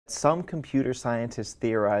Some computer scientists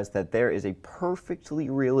theorize that there is a perfectly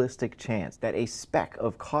realistic chance that a speck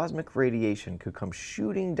of cosmic radiation could come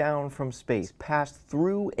shooting down from space, pass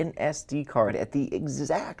through an SD card at the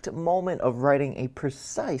exact moment of writing a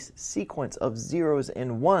precise sequence of zeros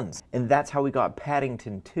and ones. And that's how we got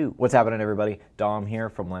Paddington 2. What's happening, everybody? Dom here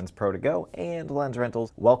from Lensprotogo and Lens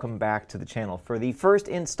Rentals. Welcome back to the channel for the first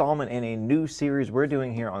installment in a new series we're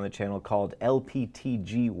doing here on the channel called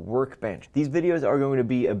LPTG Workbench. These videos are going to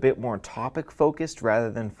be a bit more topic focused rather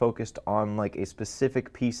than focused on like a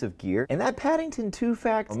specific piece of gear. And that Paddington 2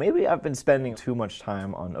 fact, well, maybe I've been spending too much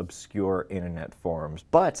time on obscure internet forums.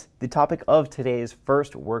 But the topic of today's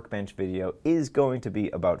first Workbench video is going to be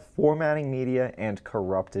about formatting media and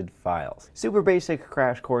corrupted files. Super basic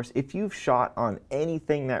crash course. If you've shot on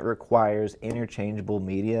anything that requires interchangeable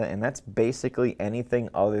media, and that's basically anything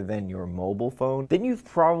other than your mobile phone, then you've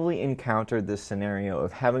probably encountered this scenario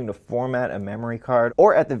of having to format a memory card,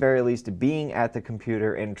 or at the very least being at the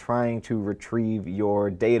computer and trying to retrieve your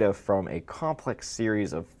data from a complex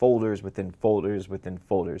series of folders within folders within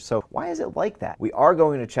folders. So why is it like that? We are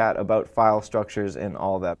going to chat about file structures and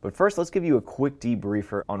all that, but first let's give you a quick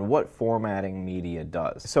debriefer on what formatting media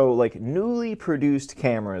does. So like newly produced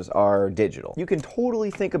cameras are digital. You can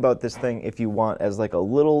totally think about this thing if you want as like a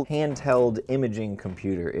little handheld imaging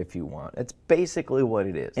computer if you want. It's basically what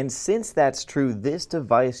it is. And since that's true, this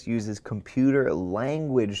device uses computer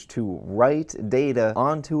language to write data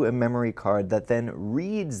onto a memory card that then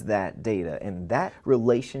reads that data. And that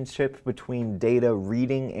relationship between data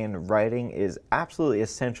reading and writing is absolutely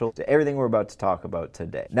essential to everything we're about to talk about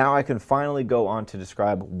today. Now I can finally go on to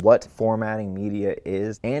describe what formatting media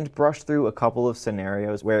is and brush through a couple of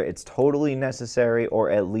scenarios where it's totally necessary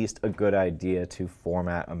or at least a good idea to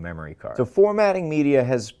format a memory card. So formatting media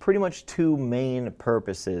has pretty much two main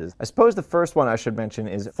purposes. I suppose the first one I should mention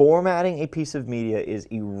is formatting a piece of media is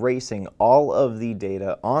erasing all of the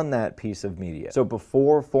data on that piece of media. So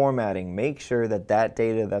before formatting, make sure that that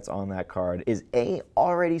data that's on that card is A,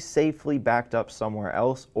 already safely backed up somewhere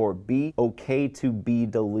else, or B, okay to be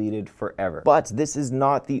deleted forever. But this is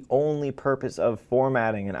not the only purpose of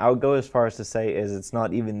formatting, and I would go as far as to say is it's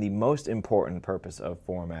not even the most important purpose of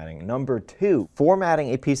formatting. Number two,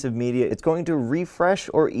 formatting a piece of media, it's going to refresh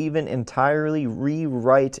or even entirely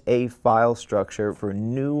rewrite a file structure for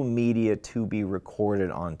new media to be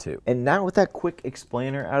recorded onto. And now with that quick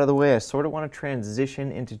explainer out of the way, I sort of want to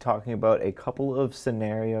transition into talking about a couple of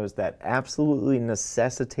scenarios that absolutely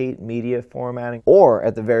necessitate media formatting, or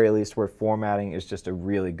at the very least where formatting is just a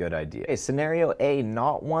really good idea. Okay, scenario A,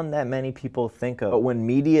 not one that many people think of, but when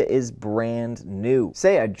media is brand new.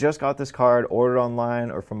 Say I just got this card, ordered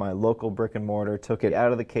online or from my local brick and mortar, took it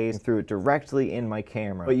out of the case and threw it directly in my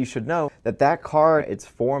camera. But you should know that that card, it's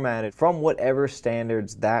formatted from whatever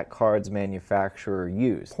standards that card's manufacturer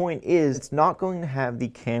used. Point is, it's not going to have the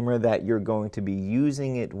camera that you're going to be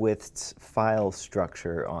using it with's file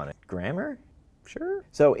structure on it. Grammar? Sure.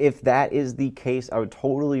 So if that is the case, I would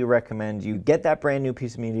totally recommend you get that brand new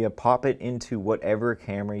piece of media, pop it into whatever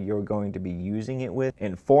camera you're going to be using it with,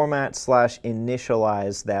 and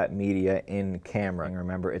format/initialize that media in camera. And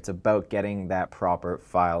remember, it's about getting that proper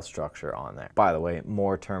file structure on there. By the way,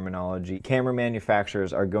 more terminology. Camera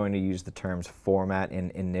manufacturers are going to use the terms format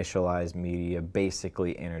and initialize media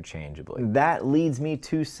basically interchangeably. That leads me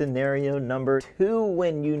to scenario number two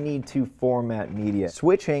when you need to format media.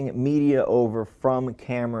 Switching media over from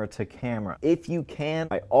camera to camera. If you can,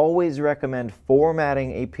 I always recommend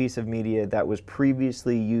formatting a piece of media that was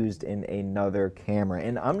previously used in another camera.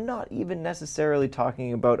 And I'm not even necessarily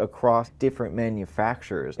talking about across different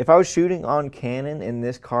manufacturers. If I was shooting on Canon and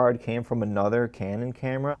this card came from another Canon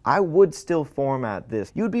camera, I would still format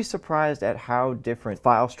this. You'd be surprised at how different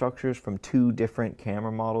file structures from two different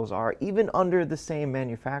camera models are, even under the same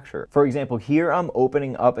manufacturer. For example, here I'm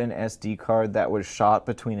opening up an SD card that was shot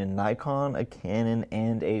between a Nikon, a Canon,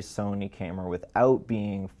 and a Sony camera without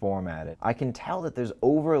being formatted. I can tell that there's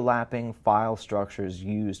overlapping file structures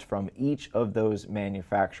used from each of those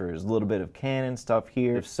manufacturers. A little bit of Canon stuff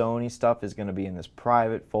here. If Sony stuff is going to be in this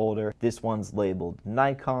private folder, this one's labeled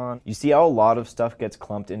Nikon. You see how a lot of stuff gets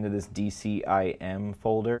clumped into this DCIM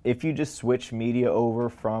folder? If you just switch media over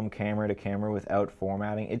from camera to camera without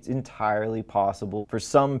formatting, it's entirely possible for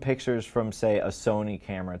some pictures from, say, a Sony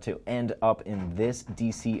camera to end up in this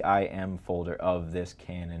DCIM folder of this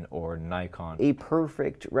Canon or Nikon. A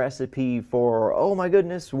perfect recipe for, oh my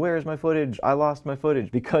goodness, where's my footage? I lost my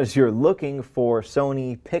footage. Because you're looking for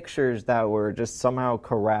Sony pictures that were just somehow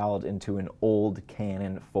corralled into an old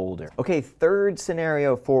Canon folder. Okay, third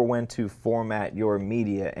scenario for when to format your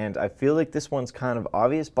media, and I feel like this one's kind of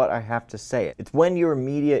obvious, but I have to say it. It's when your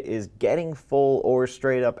media is getting full or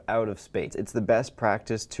straight up out of space. It's the best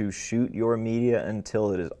practice to shoot your media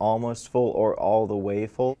until it is almost full or all the way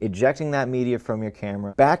full, ejecting that media from your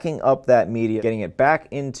camera, backing up that media, getting it back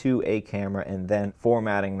into a camera, and then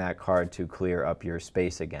formatting that card to clear up your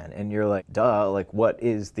space again. And you're like, duh, like what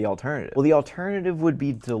is the alternative? Well, the alternative would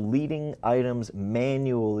be deleting items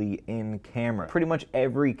manually in camera. Pretty much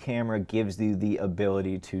every camera gives you the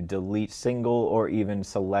ability to delete single or even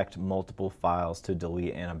select multiple files to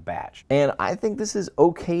delete in a batch. And I think this is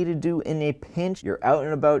okay to do in a pinch. You're out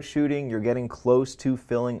and about shooting, you're getting close to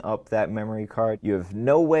filling up that memory card. You have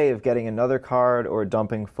no way of getting another card or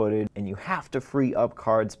dumping footage, and you have to free up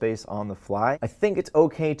card space on the fly. I think it's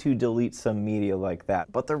okay to delete some media like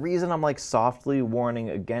that. But the reason I'm like softly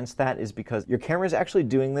warning against that is because your camera is actually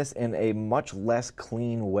doing this in a much less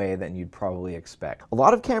clean way than you'd probably expect. A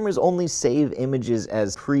lot of cameras only save images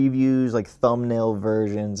as previews, like thumbnail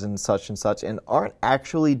versions and such, and aren't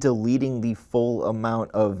actually deleting the full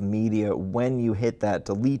amount of media when you hit that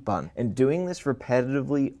delete button. And doing this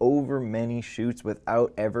repetitively over many shoots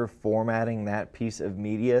without ever formatting that piece of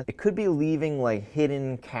media, it could be leaving like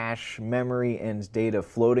hidden cache memory and data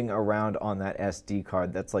floating around on that SD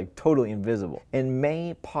card that's like totally invisible, and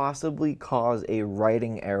may possibly cause a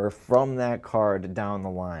writing error from that card down the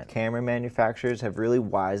line. Camera manufacturers have really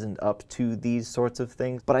wisened up to these sorts of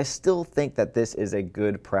things, but I still think that this is a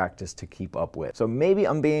good practice to keep up with. So maybe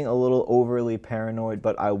I'm being a little overly paranoid,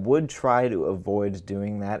 but I would try to avoid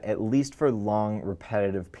doing that, at least for long,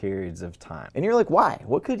 repetitive periods of time. And you're like, why?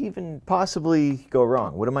 What could even possibly go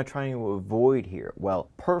wrong? What am I trying to avoid here? Well,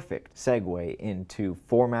 perfect segue into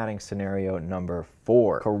formatting scenario number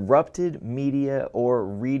 4, corrupted media or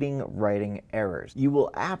reading/writing errors. You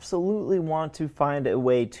will absolutely want to find a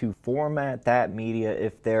way to format that media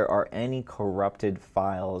if there are any corrupted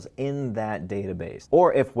files in that database,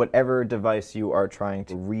 or if whatever device you are trying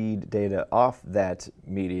to read data off that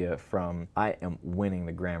media from, I am winning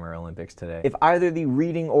the grammar Olympics today. If either the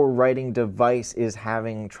reading or writing device is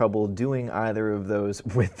having trouble doing either of those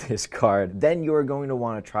with this card, then you're going to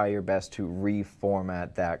want to try your best to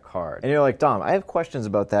reformat that card. And you're like, Dom, I have questions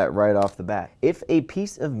about that right off the bat. If a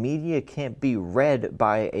piece of media can't be read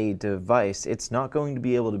by a device, it's not going to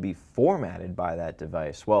be able to be formatted by that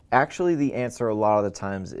device. Well, actually the answer a lot of the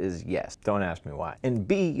times is yes. Don't ask me why. And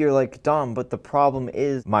B, you're like, Dom, but the problem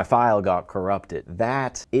is my file got corrupted.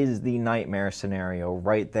 That is the nightmare scenario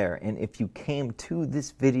right there. And if you came to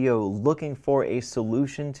this video looking for a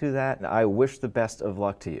solution to that, I wish the best of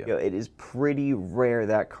luck to you. It is pretty rare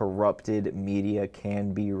that corrupted media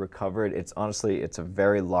can be recovered. It's honestly, it's a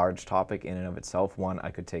very large topic in and of itself, one I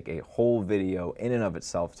could take a whole video in and of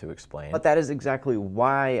itself to explain. But that is exactly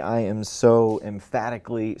why I am so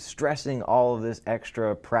emphatically stressing all of this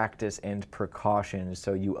extra practice and precaution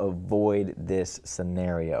so you avoid this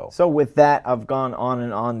scenario. So with that, I've gone on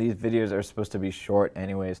and on. These videos are supposed to be short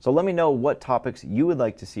anyways. So let me know what topics you would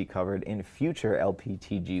like to see covered in future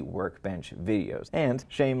LPTG Workbench videos. And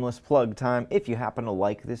shameless plug time, if you happen to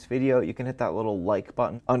like this video, you can hit that little like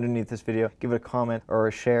button underneath this video, give it a comment or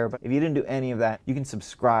a share. But if you didn't do any of that, you can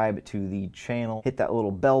subscribe to the channel, hit that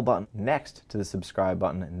little bell button next to the subscribe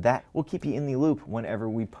button, and that will keep you in the loop whenever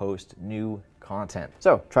we post new content.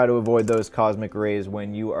 So try to avoid those cosmic rays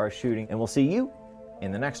when you are shooting, and we'll see you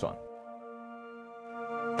in the next one.